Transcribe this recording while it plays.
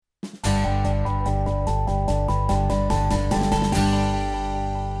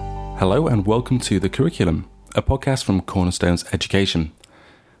Hello and welcome to The Curriculum, a podcast from Cornerstones Education.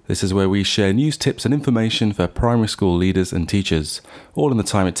 This is where we share news, tips and information for primary school leaders and teachers, all in the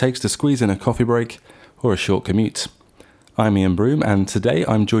time it takes to squeeze in a coffee break or a short commute. I'm Ian Broom, and today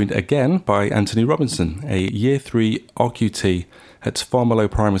I'm joined again by Anthony Robinson, a Year 3 RQT at Farmilo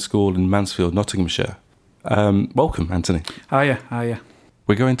Primary School in Mansfield, Nottinghamshire. Welcome, Anthony. Hiya.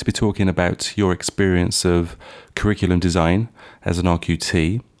 We're going to be talking about your experience of curriculum design as an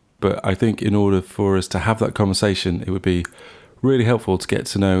RQT, but I think in order for us to have that conversation, it would be really helpful to get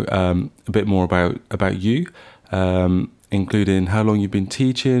to know a bit more about you, including how long you've been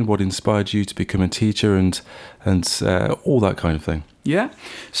teaching, what inspired you to become a teacher, and all that kind of thing. Yeah,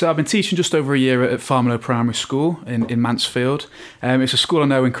 so I've been teaching just over a year at Farmilo Primary School in Mansfield. It's a school I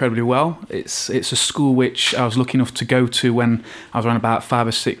know incredibly well. It's a school which I was lucky enough to go to when I was around about 5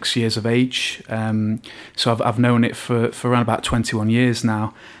 or 6 years of age. So I've known it for around about 21 years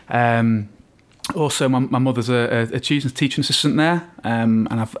now. Also, my mother's a teaching assistant there, and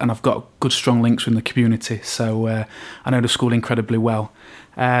I've got good strong links in the community. So I know the school incredibly well.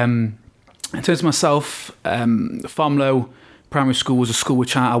 In terms of myself, Farmilo Primary School was a school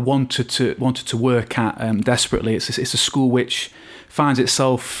which I wanted to work at desperately. It's a school which finds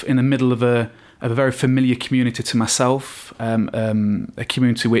itself in the middle of a very familiar community to myself, a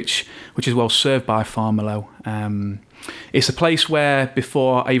community which is well served by Farmilo. It's a place where,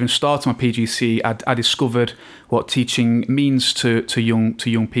 before I even started my PGC, I discovered what teaching means to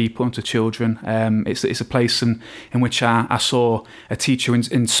young people and to children. It's a place in which I saw a teacher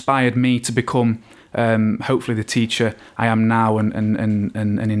inspired me to become hopefully the teacher I am now and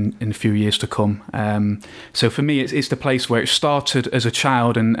in a few years to come. So for me, it's the place where it started as a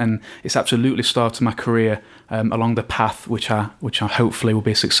child, and it's absolutely started my career along the path which I hopefully will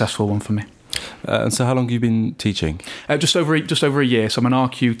be a successful one for me. And so how long have you been teaching? Just over a year. So I'm an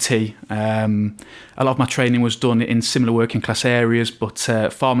RQT. A lot of my training was done in similar working class areas, but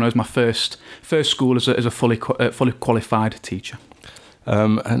Farmilo is my first school as a fully qualified teacher.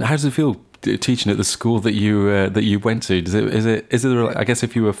 And how does it feel teaching at the school that you went to? Is it I guess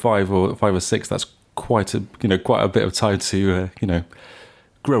if you were 5 or 6, that's quite a bit of time to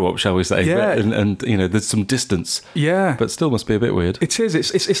grow up, shall we say? Yeah. And there's some distance. Yeah. But still must be a bit weird. It is.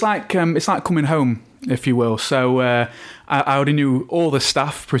 It's like coming home, if you will. So I already knew all the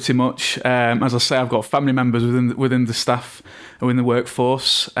staff pretty much. As I say, I've got family members within the staff, within the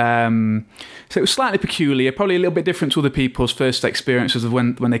workforce. So it was slightly peculiar, probably a little bit different to other people's first experiences of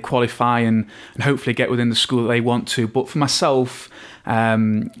when they qualify and hopefully get within the school that they want to. But for myself,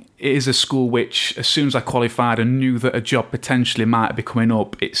 it is a school which, as soon as I qualified and knew that a job potentially might be coming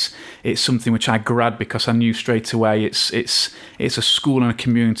up, it's something which I grabbed because I knew straight away it's a school and a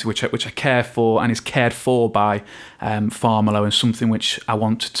community which I care for and is cared for by Farmilo, and something which I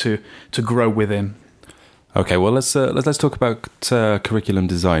want to grow within. Okay, well let's talk about curriculum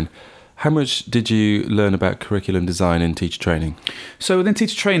design. How much did you learn about curriculum design in teacher training? So within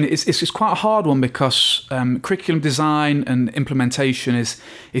teacher training, it's quite a hard one because curriculum design and implementation is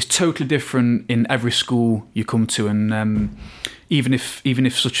totally different in every school you come to, and even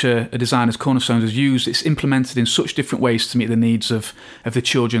if such a design as Cornerstones is used, it's implemented in such different ways to meet the needs of the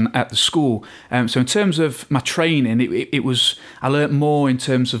children at the school. So in terms of my training, I learnt more in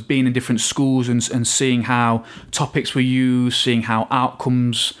terms of being in different schools and seeing how topics were used, seeing how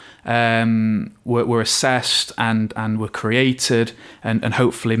outcomes were assessed and were created and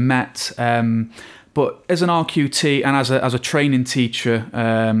hopefully met. But as an RQT and as a training teacher,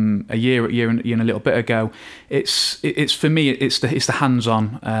 a year and a little bit ago, it's for me it's the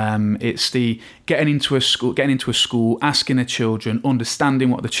hands-on. It's the getting into a school, asking the children, understanding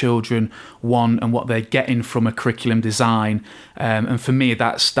what the children want and what they're getting from a curriculum design. And for me,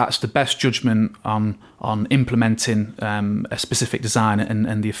 that's the best judgment on implementing a specific design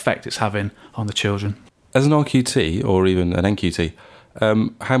and the effect it's having on the children. As an RQT or even an NQT,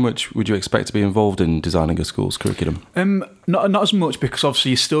 how much would you expect to be involved in designing a school's curriculum? Not as much, because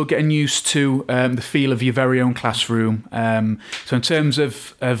obviously you're still getting used to the feel of your very own classroom. So in terms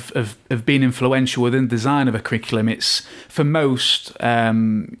of being influential within the design of a curriculum, it's for most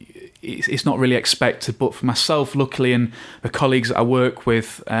it's not really expected. But for myself, luckily, and the colleagues that I work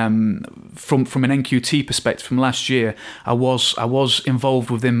with, from an NQT perspective from last year, I was involved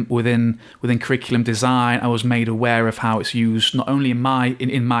within curriculum design. I was made aware of how it's used not only in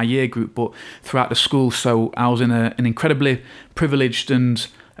my year group but throughout the school. So I was in an incredibly privileged and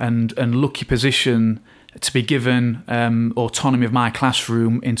lucky position to be given autonomy of my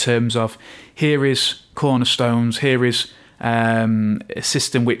classroom in terms of, here is Cornerstones, here is a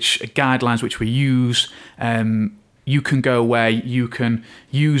system guidelines which we use. you can go away, you can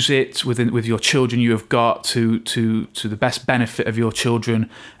use it with your children you have got to the best benefit of your children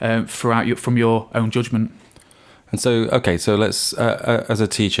from your own judgment. And so, okay, so let's, as a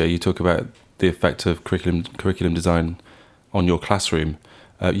teacher, you talk about the effect of curriculum design on your classroom.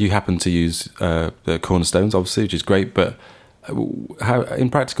 You happen to use the cornerstones, obviously, which is great, but how, in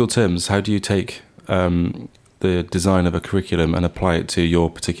practical terms, how do you take the design of a curriculum and apply it to your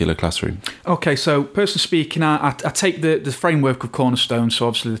particular classroom? Okay, so personally speaking, I take the framework of cornerstones, so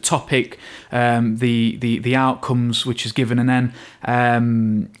obviously the topic, the outcomes which is given, and then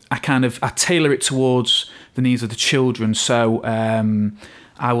I tailor it towards the needs of the children. So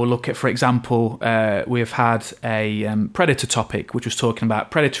I will look at, for example, we have had a predator topic, which was talking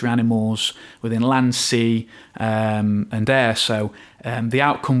about predatory animals within land, sea, and air. So the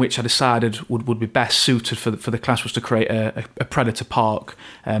outcome which I decided would be best suited for the class was to create a predator park,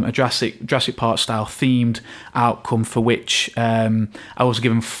 a Jurassic Park style themed outcome for which I was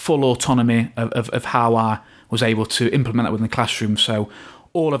given full autonomy of how I was able to implement that within the classroom. So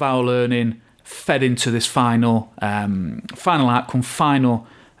all of our learning fed into this final outcome, final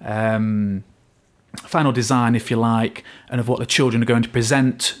design, if you like, and of what the children are going to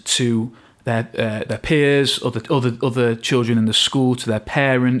present to their peers, other children in the school, to their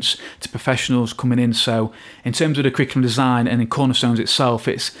parents, to professionals coming in. So in terms of the curriculum design and in Cornerstones itself,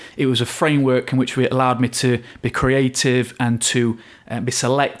 it was a framework in which it allowed me to be creative and to be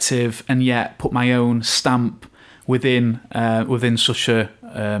selective, and yet put my own stamp within such an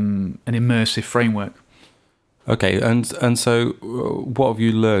immersive framework. Okay, and so what have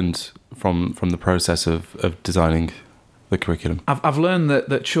you learned from the process of designing the curriculum? I've learned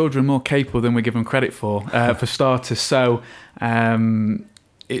that children are more capable than we give them credit for starters. So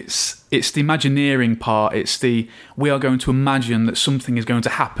it's the Imagineering part. We are going to imagine that something is going to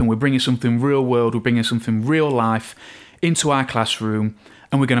happen. We're bringing something real world. We're bringing something real life into our classroom,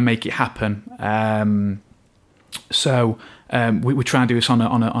 and we're going to make it happen. So we try and do this on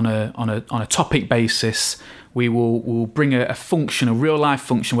a topic basis. We'll bring a function, a real life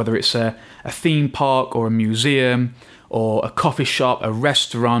function, whether it's a theme park or a museum or a coffee shop, a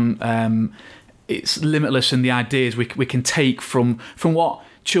restaurant. It's limitless in the ideas we can take from what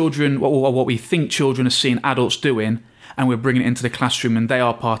children, what we think children are seeing adults doing, and we're bringing it into the classroom, and they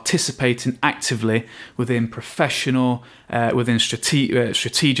are participating actively within professional, within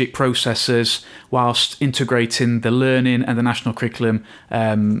strategic processes, whilst integrating the learning and the national curriculum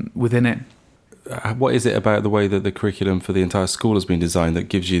within it. What is it about the way that the curriculum for the entire school has been designed that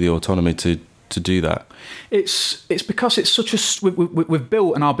gives you the autonomy to do that? It's because it's such we've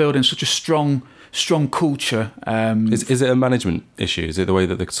built and are building such a strong culture. Is it a management issue? Is it the way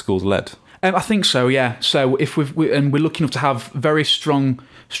that the school's led? I think so, yeah. So if we're lucky enough to have very strong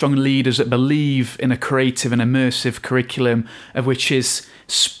leaders that believe in a creative and immersive curriculum, of which is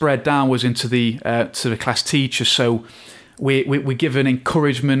spread downwards into the class teachers. So we're given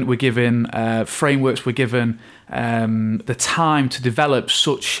encouragement, we're given frameworks, we're given the time to develop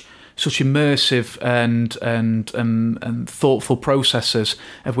such immersive and thoughtful processes,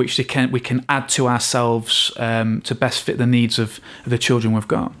 of which we can add to ourselves to best fit the needs of the children we've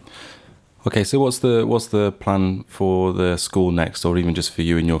got. Okay, so what's the plan for the school next, or even just for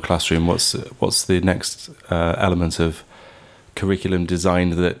you in your classroom? What's the next element of curriculum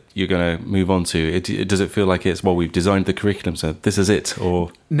design that you're going to move on to? Does it feel like we've designed the curriculum, so this is it,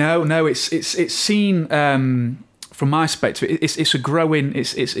 or no? It's seen from my perspective. It's a growing.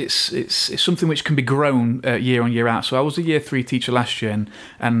 It's something which can be grown year on year out. So I was a year 3 teacher last year,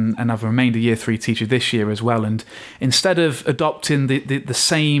 and I've remained a year 3 teacher this year as well. And instead of adopting the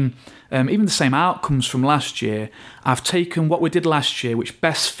same even the same outcomes from last year, I've taken what we did last year, which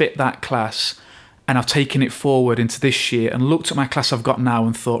best fit that class, and I've taken it forward into this year and looked at my class I've got now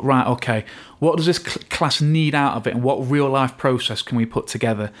and thought, right, okay, what does this class need out of it, and what real life process can we put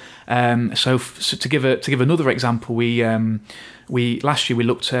together? So to give another example, we last year we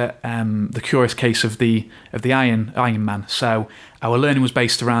looked at the curious case of the Iron Man. So our learning was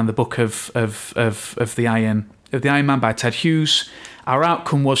based around the book of the Iron Man by Ted Hughes. Our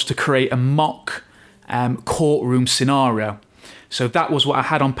outcome was to create a mock courtroom scenario. So that was what I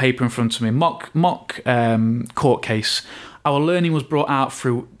had on paper in front of me, mock court case. Our learning was brought out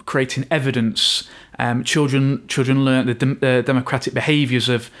through creating evidence. Children learned the democratic behaviours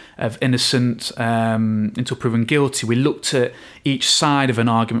of innocent until proven guilty. We looked at each side of an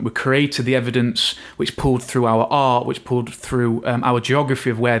argument. We created the evidence, which pulled through our art, which pulled through our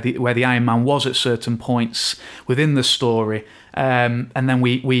geography of where the Iron Man was at certain points within the story. And then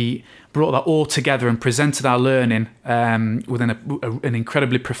we brought that all together and presented our learning within an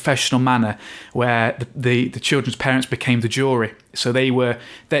incredibly professional manner, where the children's parents became the jury. So they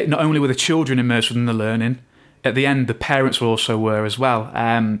not only were the children immersed within the learning, at the end the parents also were as well.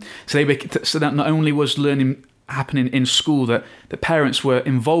 So that not only was learning happening in school, that the parents were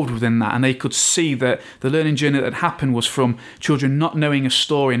involved within that, and they could see that the learning journey that happened was from children not knowing a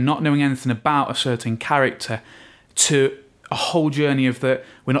story, not knowing anything about a certain character, to a whole journey of that.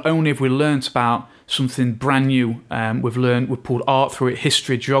 We not only have we learnt about something brand new, we've pulled art through it,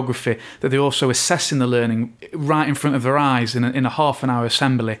 history, geography, that they're also assessing the learning right in front of their eyes in a half an hour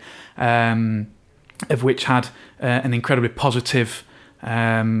assembly, of which had an incredibly positive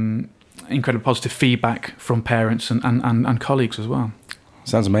feedback from parents and colleagues as well.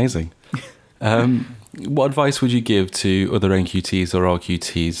 Sounds amazing. What advice would you give to other NQTs or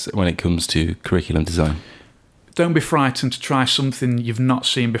RQTs when it comes to curriculum design? Don't be frightened to try something you've not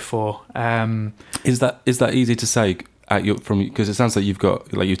seen before. Is that easy to say because it sounds like you've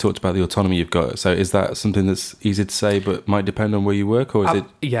got, like you talked about the autonomy you've got, so is that something that's easy to say but might depend on where you work, or is it?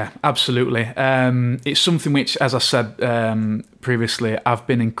 Yeah, absolutely. It's something which, as I said previously, I've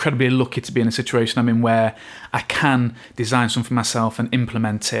been incredibly lucky to be in a situation I'm in where I can design something myself and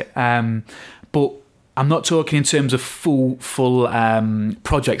implement it. But I'm not talking in terms of full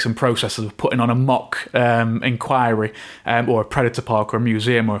projects and processes of putting on a mock inquiry or a predator park or a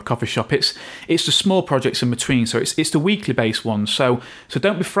museum or a coffee shop. It's the small projects in between. So it's the weekly based ones. So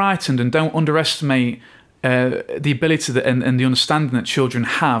don't be frightened and don't underestimate the ability and the understanding that children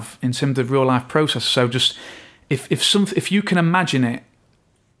have in terms of real life processes. So just if you can imagine it,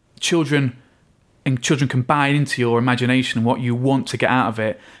 children can buy into your imagination and what you want to get out of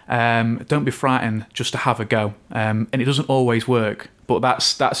it. Don't be frightened just to have a go. And it doesn't always work, but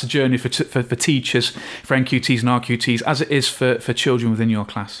that's a journey for teachers, for NQTs and RQTs, as it is for children within your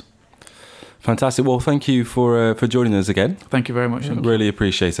class. Fantastic. Well, thank you for joining us again. Thank you very much. Really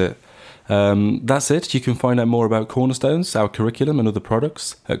appreciate it. That's it. You can find out more about Cornerstones, our curriculum and other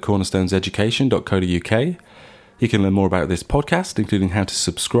products at cornerstoneseducation.co.uk. You can learn more about this podcast, including how to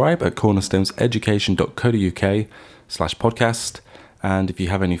subscribe, at cornerstoneseducation.co.uk/podcast. And if you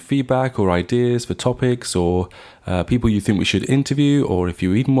have any feedback or ideas for topics or people you think we should interview, or if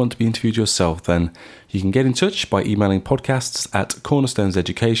you even want to be interviewed yourself, then you can get in touch by emailing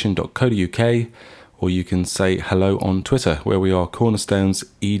podcasts@cornerstoneseducation.co.uk, or you can say hello on Twitter, where we are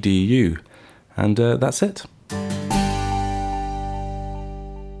cornerstonesedu. And that's it.